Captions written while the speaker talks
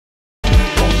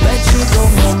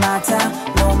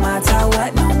matter, no matter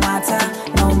what, no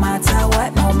matter, no matter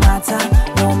what, no matter,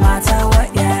 no matter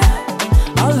what,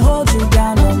 yeah. I'll hold you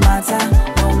down, no matter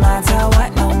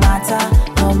what, no matter,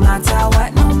 no matter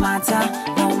what, no matter,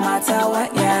 no matter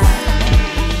what, yeah.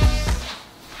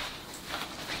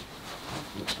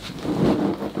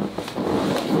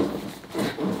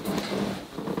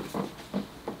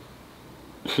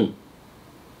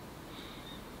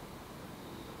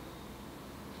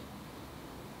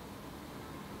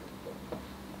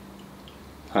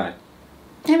 Hi.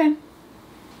 Hey, man.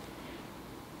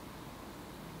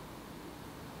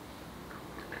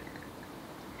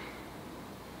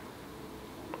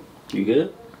 You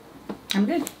good? I'm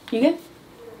good. You good?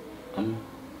 I'm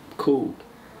cool.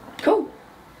 Cool.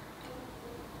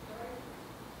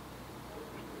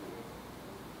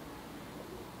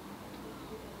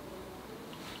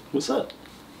 What's up?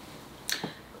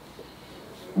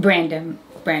 Random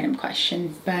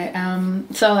question, but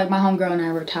so like my homegirl and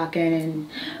I were talking and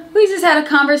we just had a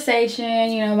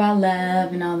conversation, you know, about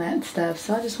love and all that stuff.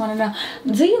 So I just want to know,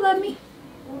 do you love me?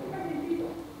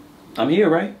 I'm here,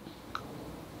 right?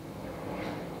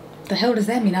 The hell does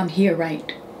that mean? I'm here,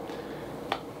 right?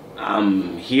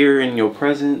 I'm here in your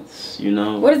presence, you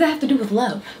know. What does that have to do with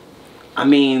love? I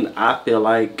mean, I feel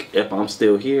like if I'm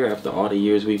still here after all the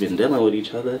years we've been dealing with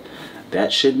each other,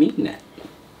 that should mean that.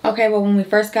 Okay, well, when we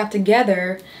first got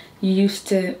together, you used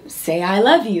to say I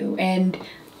love you, and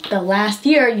the last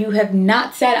year you have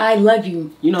not said I love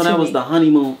you. You know, that was the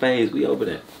honeymoon phase. We over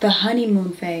there. The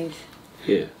honeymoon phase.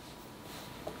 Yeah.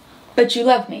 But you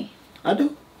love me. I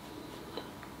do.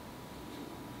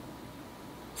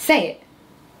 Say it.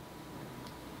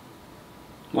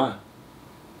 Why?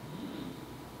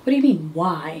 What do you mean,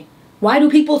 why? Why do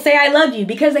people say I love you?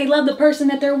 Because they love the person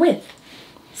that they're with.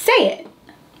 Say it.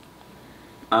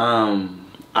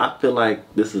 I feel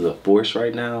like this is a force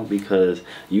right now because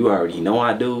you already know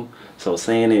I do. So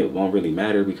saying it won't really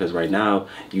matter because right now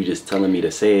you just telling me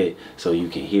to say it so you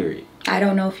can hear it. I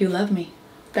don't know if you love me.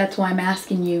 That's why I'm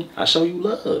asking you. I show you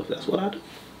love. That's what I do.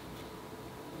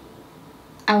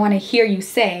 I want to hear you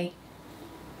say,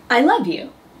 I love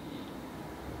you.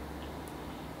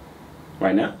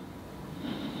 Right now?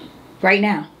 Right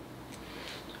now.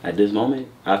 At this moment?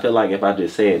 I feel like if I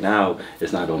just say it now,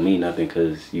 it's not going to mean nothing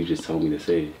because you just told me to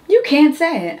say it. You can't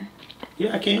say it.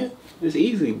 Yeah, I can. It's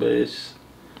easy, but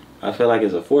I feel like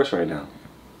it's a force right now.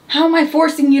 How am I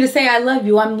forcing you to say I love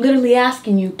you? I'm literally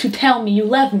asking you to tell me you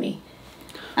love me.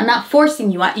 I'm not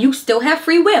forcing you. You still have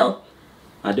free will.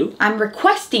 I do? I'm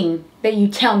requesting that you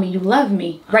tell me you love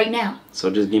me right now.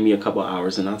 So just give me a couple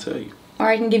hours and I'll tell you. Or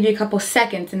I can give you a couple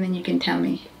seconds and then you can tell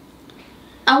me.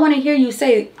 I want to hear you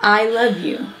say, I love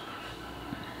you.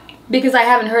 Because I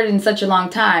haven't heard it in such a long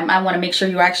time. I want to make sure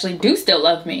you actually do still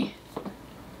love me.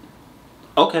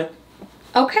 Okay.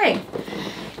 Okay.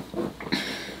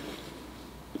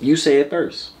 You say it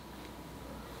first.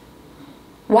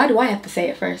 Why do I have to say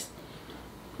it first?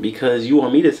 Because you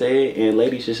want me to say it and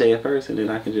ladies should say it first and then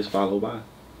I can just follow by.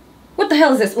 What the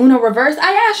hell is this, Uno reverse?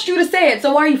 I asked you to say it,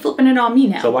 so why are you flipping it on me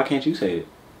now? So why can't you say it?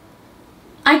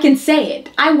 I can say it.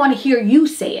 I want to hear you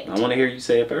say it. I want to hear you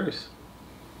say it first.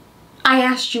 I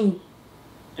asked you.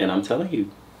 And I'm telling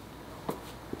you.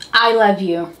 I love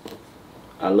you.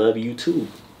 I love you too.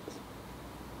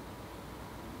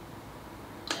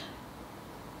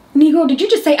 Negro, did you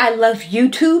just say I love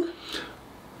YouTube?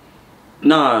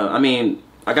 Nah, I mean,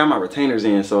 I got my retainers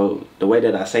in, so the way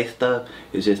that I say stuff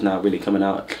is just not really coming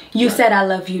out. You said I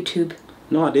love YouTube.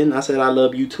 No, I didn't. I said I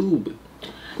love YouTube.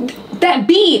 That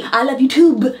B, I love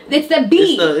YouTube. It's the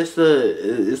B. It's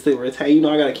the retain. You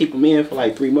know, I gotta keep them in for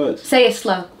like 3 months. Say it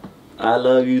slow. I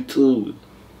love you too.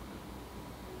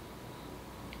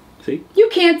 See? You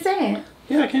can't say it.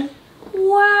 Yeah, I can.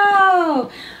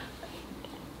 Wow.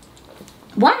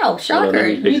 Wow, shocker.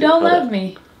 You don't love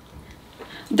me.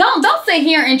 Don't sit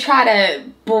here and try to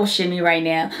bullshit me right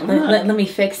now. Let me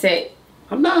fix it.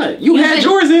 I'm not. You had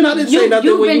yours in. I didn't say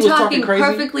nothing when you was talking crazy. You've been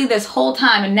talking perfectly this whole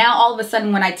time, and now all of a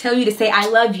sudden when I tell you to say I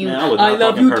love you, Man, I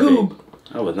love YouTube.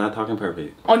 I was not talking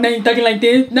perfect. Oh, now you talking like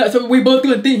this? No, so we both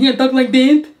gonna think here and talk like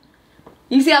this?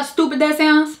 You see how stupid that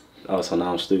sounds? Oh, so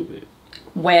now I'm stupid.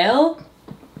 Well,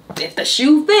 if the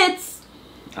shoe fits,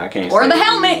 I can't. Or the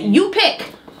helmet, you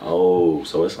pick. Oh,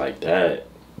 so it's like that.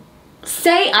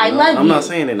 Say I love you. I'm not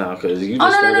saying it now because you. Oh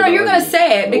no! You're gonna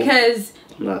say it because.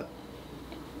 I'm not.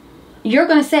 You're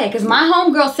gonna say it because my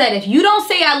homegirl said if you don't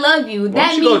say I love you, that means. Why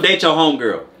don't you go date your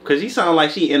homegirl? Because you sound like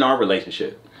she in our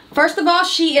relationship. First of all,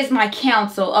 she is my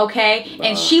counsel, okay?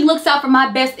 And she looks out for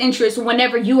my best interest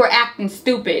whenever you are acting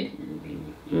stupid.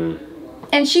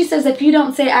 And she says, if you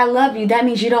don't say I love you, that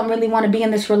means you don't really want to be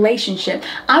in this relationship.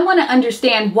 I want to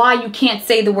understand why you can't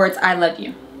say the words I love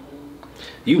you.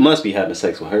 You must be having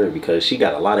sex with her because she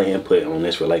got a lot of input on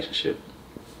this relationship.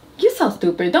 You're so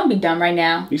stupid. Don't be dumb right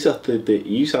now. You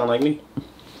sound like me.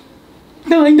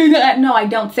 No, I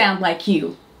don't sound like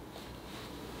you.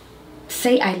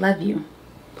 Say I love you.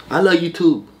 I love you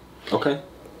too. Okay.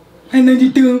 I love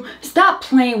you too. Stop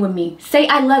playing with me. Say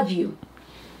I love you.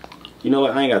 You know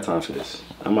what? I ain't got time for this.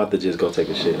 I'm about to just go take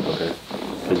a shit, okay?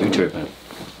 Because you tripping.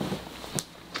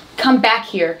 Come back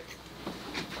here.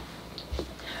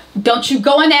 Don't you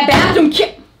go in that bathroom,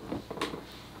 kid.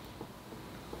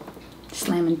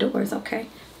 Slamming doors, okay?